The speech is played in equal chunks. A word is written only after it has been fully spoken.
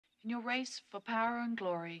In your race for power and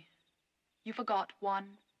glory, you forgot one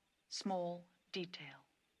small detail.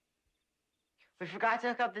 We forgot to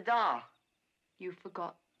hook up the doll. You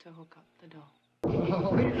forgot to hook up the doll.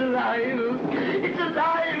 Oh, it's alive! It's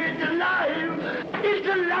alive! It's alive! It's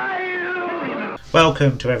alive!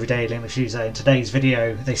 Welcome to Everyday Linux User. In today's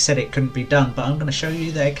video, they said it couldn't be done, but I'm going to show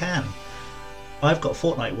you that it can. I've got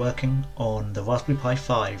Fortnite working on the Raspberry Pi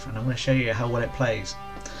 5 and I'm going to show you how well it plays.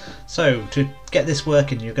 So to get this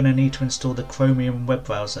working, you're going to need to install the Chromium web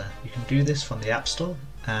browser. You can do this from the App Store,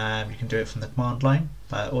 you can do it from the command line,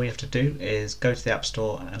 but all you have to do is go to the App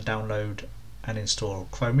Store and download and install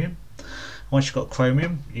Chromium. Once you've got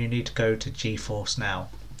Chromium, you need to go to GeForce Now.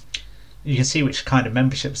 You can see which kind of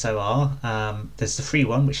memberships there are. There's the free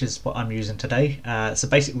one, which is what I'm using today. It's a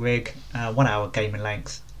basic rig, 1 hour gaming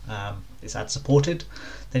length. It's ad supported.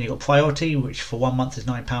 Then you've got Priority, which for 1 month is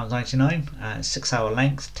 £9.99. 6 hour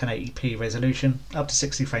length, 1080p resolution, up to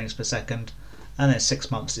 60 frames per second. And then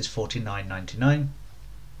 6 months is £49.99.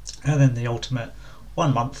 And then the Ultimate,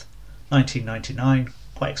 1 month, £19.99,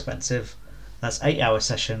 quite expensive. That's 8 hour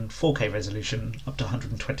session, 4K resolution, up to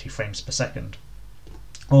 120 frames per second.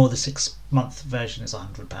 Or the 6 month version is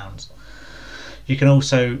 £100. You can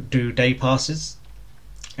also do day passes.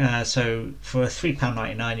 So for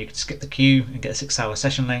 £3.99 you can skip the queue and get a 6 hour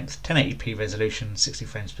session length, 1080p resolution, 60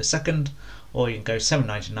 frames per second, or you can go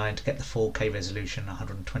 £7.99 to get the 4K resolution,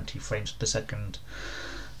 120 frames per second.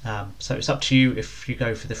 So it's up to you. If you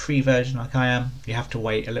go for the free version like I am, you have to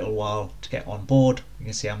wait a little while to get on board. You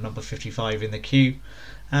can see I'm number 55 in the queue,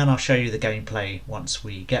 and I'll show you the gameplay once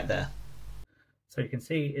we get there. So you can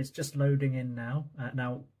see it's just loading in now.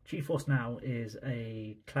 Now GeForce Now is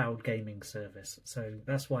a cloud gaming service, so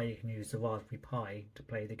that's why you can use the Raspberry Pi to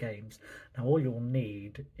play the games. Now all you'll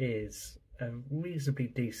need is a reasonably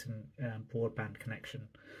decent broadband connection.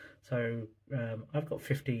 So I've got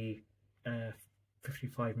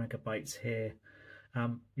 55 megabytes here.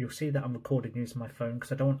 You'll see that I'm recording using my phone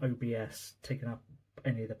because I don't want OBS taking up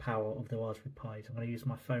any of the power of the Raspberry Pi, so I'm going to use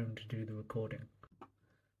my phone to do the recording.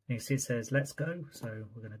 And you can see it says let's go, so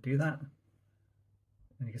we're going to do that.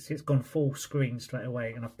 And you can see it's gone full screen straight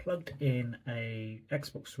away, and I've plugged in a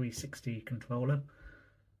Xbox 360 controller.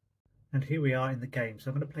 And here we are in the game.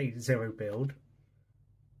 So I'm going to play Zero Build.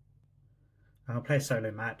 I'll play a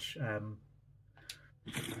solo match.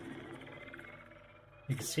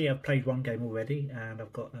 You can see I've played one game already and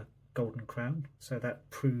I've got a golden crown. So that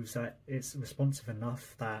proves that it's responsive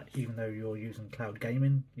enough that even though you're using cloud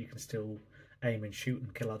gaming, you can still aim and shoot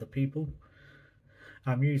and kill other people.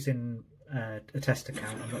 I'm using a test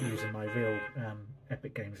account. I'm not using my real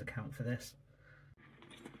Epic Games account for this.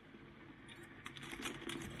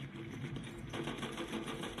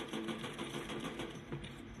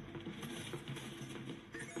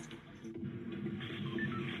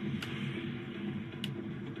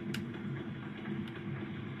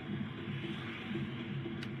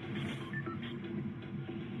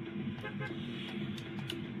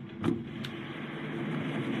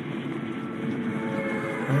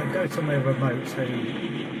 Go somewhere remote, so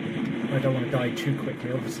I don't want to die too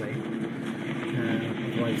quickly, obviously.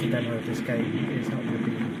 Otherwise the demo of this game is not going to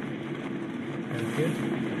be very good.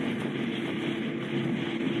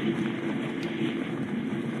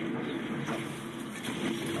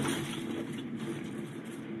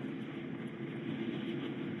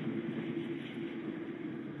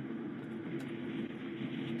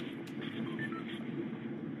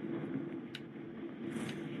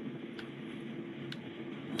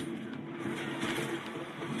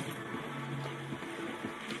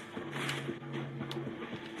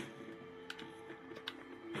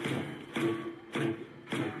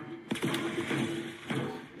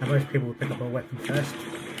 Most people will pick up a weapon first.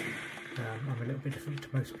 I'm a little bit different to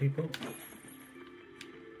most people.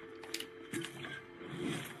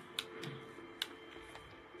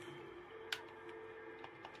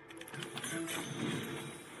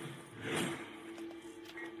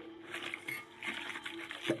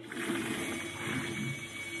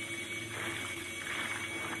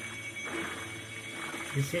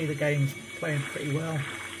 You see the game's playing pretty well.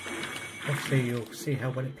 Obviously you'll see how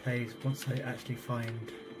well it plays once I actually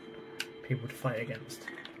find people to fight against.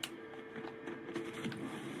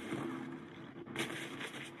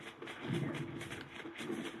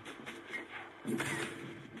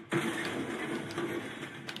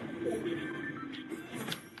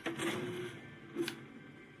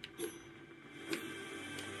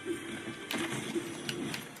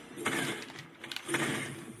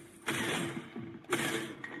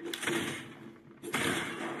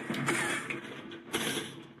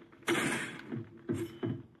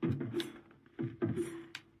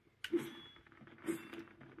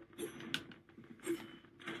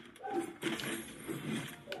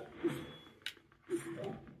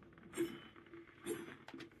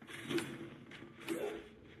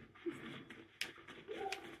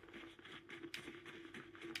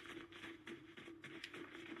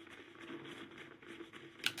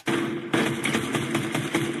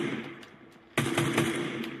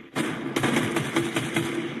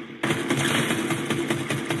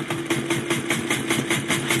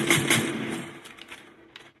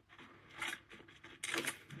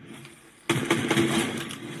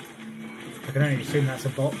 I can only assume that's a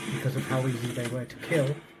bot because of how easy they were to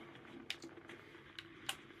kill.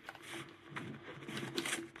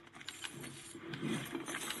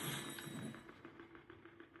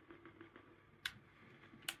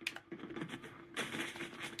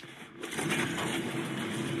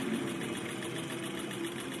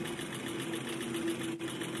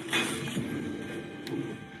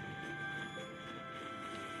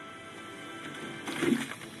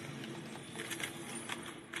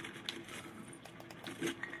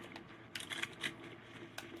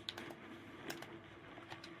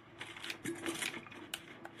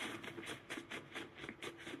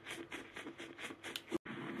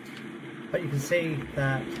 But you can see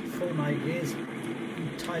that Fortnite is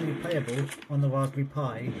entirely playable on the Raspberry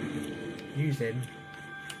Pi using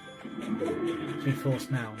GeForce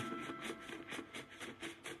Now.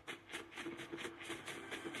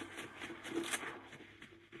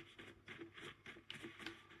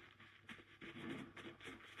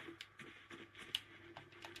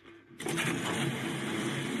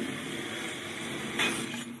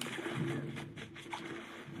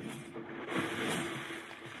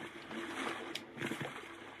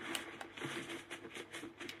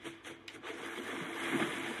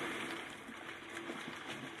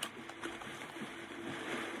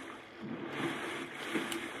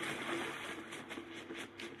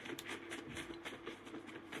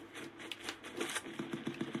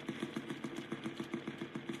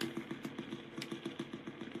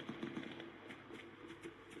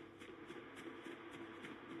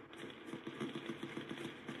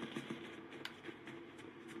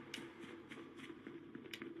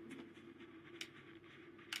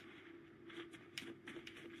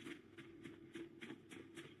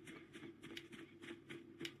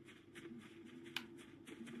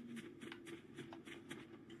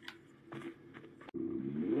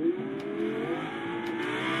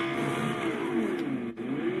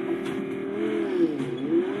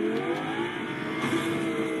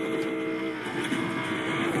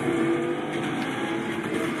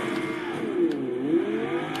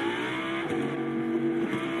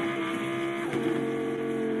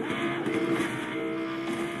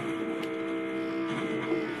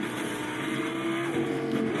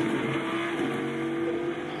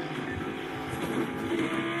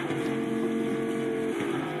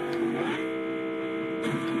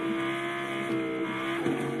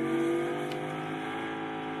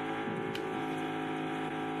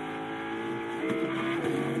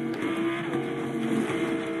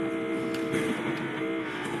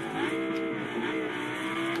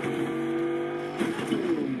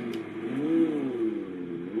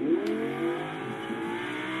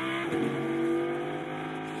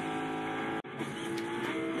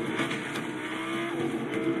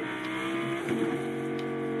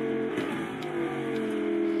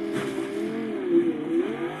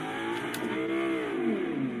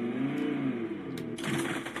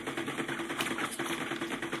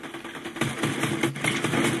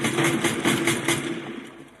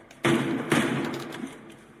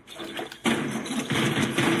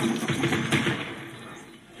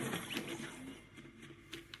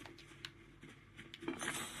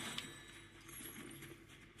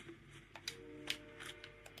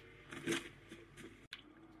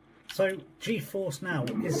 So GeForce Now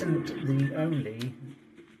isn't the only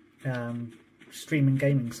streaming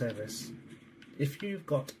gaming service. If you've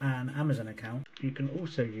got an Amazon account, you can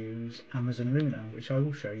also use Amazon Luna, which I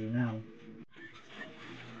will show you now.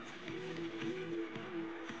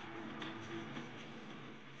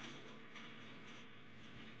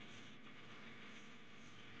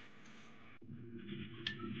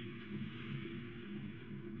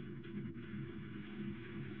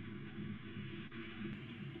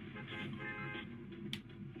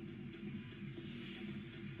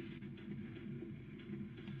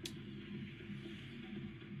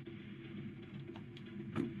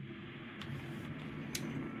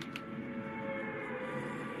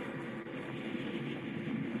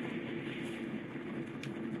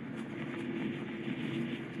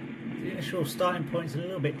 The initial starting point is a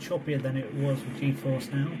little bit choppier than it was with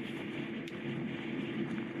GeForce Now.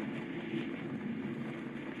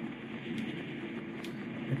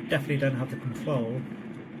 I definitely don't have the control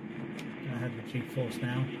I had with GeForce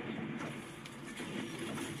Now.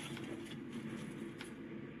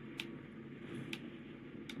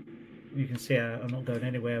 You can see I'm not going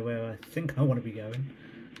anywhere where I think I want to be going.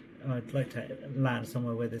 I'd like to land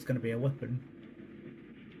somewhere where there's going to be a weapon.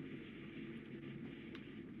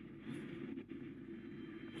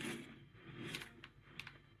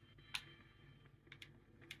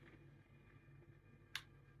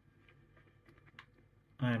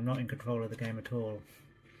 I am not in control of the game at all.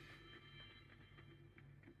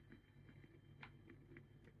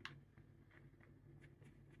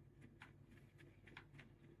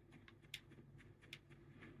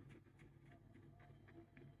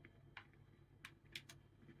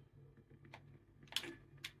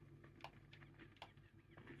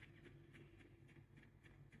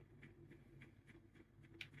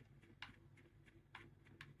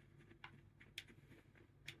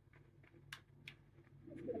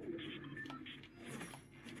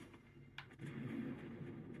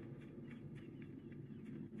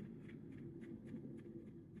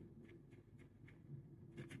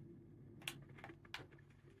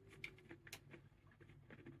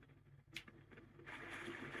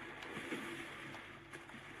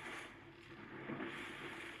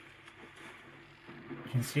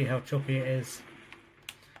 can see how choppy it is.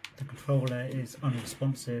 The controller is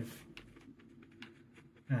unresponsive,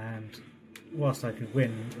 and whilst I could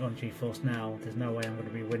win on GeForce Now, there's no way I'm going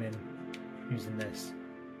to be winning using this.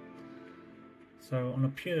 So on a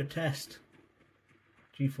pure test,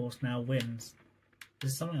 GeForce Now wins.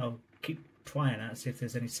 This is something I'll keep trying at, see if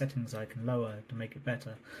there's any settings I can lower to make it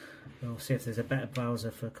better. We'll see if there's a better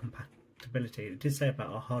browser for compatibility. It did say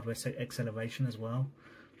about our hardware acceleration as well,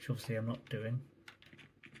 which obviously I'm not doing.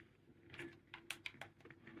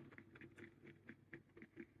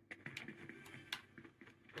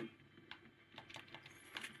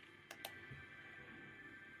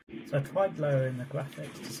 So I tried lowering the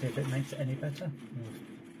graphics to see if it makes it any better.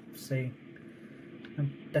 We'll see.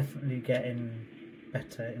 I'm definitely getting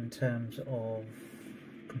better in terms of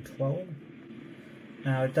control.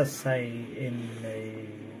 Now it does say in the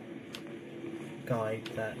guide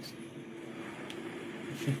that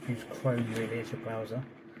you should use Chrome really as your browser,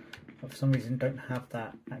 but for some reason don't have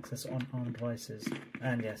that access on ARM devices,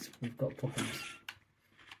 and yes, we've got problems.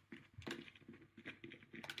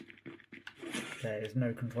 There is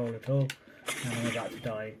no control at all, and I'm about to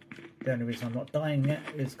die. The only reason I'm not dying yet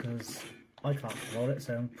is because I can't control it,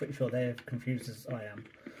 so I'm pretty sure they're confused as I am.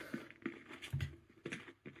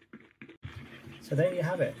 So there you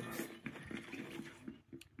have it.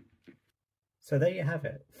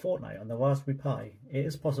 Fortnite on the Raspberry Pi. It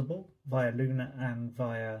is possible via Luna and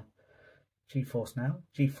via GeForce Now.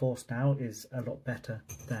 GeForce Now is a lot better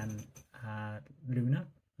than Luna,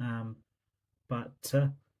 but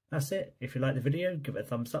that's it. If you like the video, give it a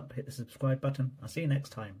thumbs up, hit the subscribe button. I'll see you next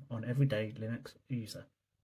time on Everyday Linux User.